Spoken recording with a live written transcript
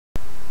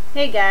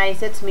Hey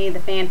guys, it's me, the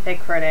FanFic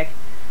Critic.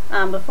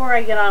 Before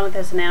I get on with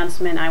this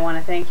announcement, I want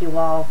to thank you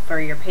all for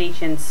your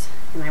patience,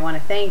 and I want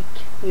to thank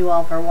you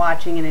all for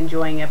watching and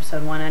enjoying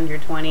episode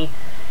 120.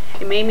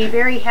 It made me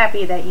very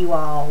happy that you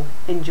all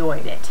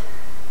enjoyed it.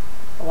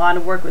 A lot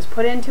of work was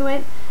put into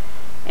it,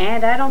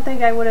 and I don't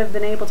think I would have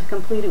been able to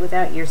complete it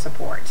without your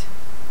support.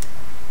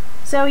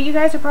 So you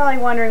guys are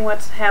probably wondering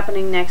what's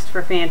happening next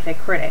for FanFic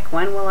Critic.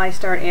 When will I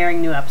start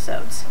airing new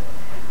episodes?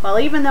 Well,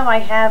 even though I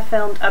have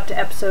filmed up to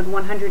episode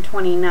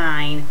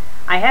 129,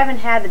 I haven't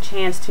had the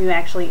chance to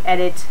actually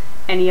edit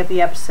any of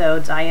the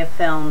episodes I have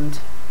filmed,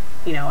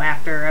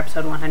 after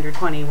episode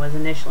 120 was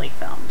initially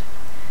filmed.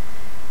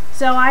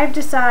 So I've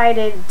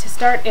decided to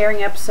start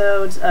airing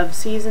episodes of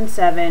season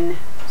 7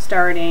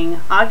 starting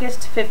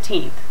August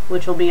 15th,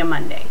 which will be a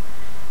Monday.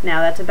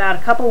 Now that's about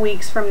a couple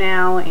weeks from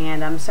now,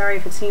 and I'm sorry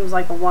if it seems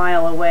like a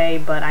while away,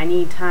 but I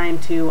need time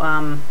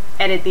to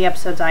edit the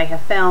episodes I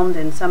have filmed,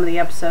 and some of the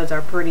episodes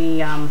are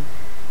pretty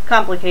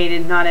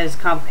complicated, not as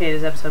complicated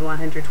as episode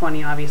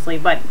 120 obviously,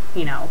 but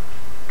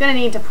gonna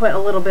need to put a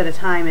little bit of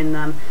time in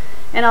them.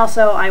 And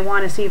also I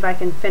want to see if I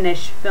can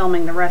finish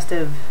filming the rest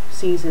of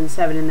season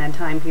 7 in that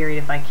time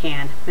period if I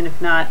can, and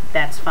if not,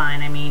 that's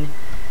fine. I mean,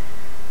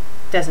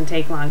 it doesn't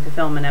take long to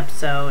film an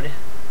episode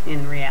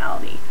in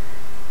reality.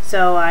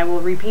 So I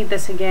will repeat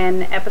this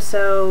again.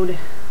 Episode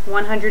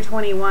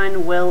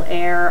 121 will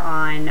air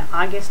on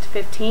August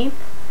 15th.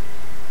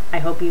 I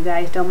hope you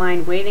guys don't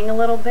mind waiting a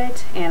little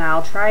bit, and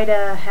I'll try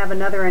to have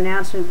another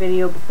announcement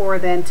video before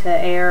then to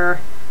air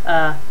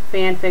a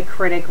FanFic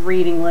Critic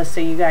reading list so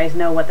you guys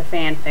know what the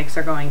fanfics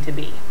are going to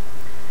be.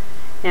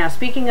 Now,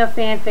 speaking of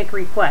fanfic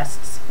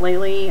requests,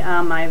 lately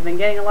I've been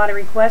getting a lot of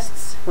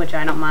requests, which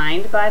I don't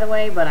mind, by the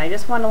way, but I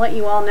just want to let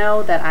you all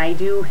know that I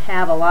do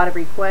have a lot of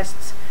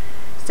requests.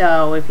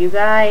 So if you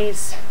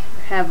guys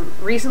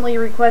have recently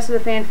requested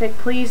a fanfic,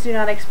 please do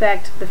not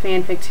expect the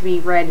fanfic to be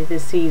read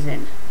this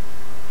season,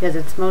 because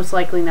it's most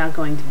likely not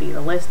going to be.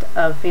 The list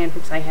of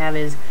fanfics I have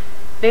is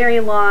very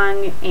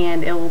long,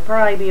 and it will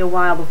probably be a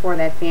while before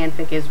that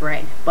fanfic is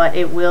read, but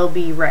it will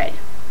be read.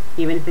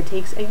 Even if it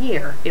takes a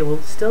year, it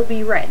will still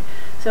be read.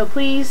 So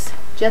please,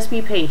 just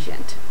be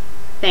patient.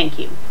 Thank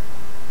you.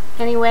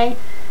 Anyway,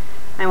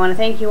 I want to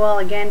thank you all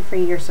again for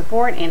your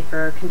support and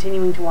for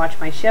continuing to watch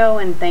my show,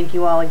 and thank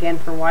you all again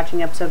for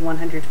watching episode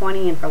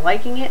 120 and for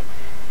liking it,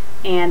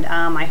 and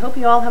I hope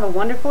you all have a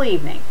wonderful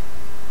evening.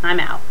 I'm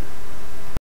out.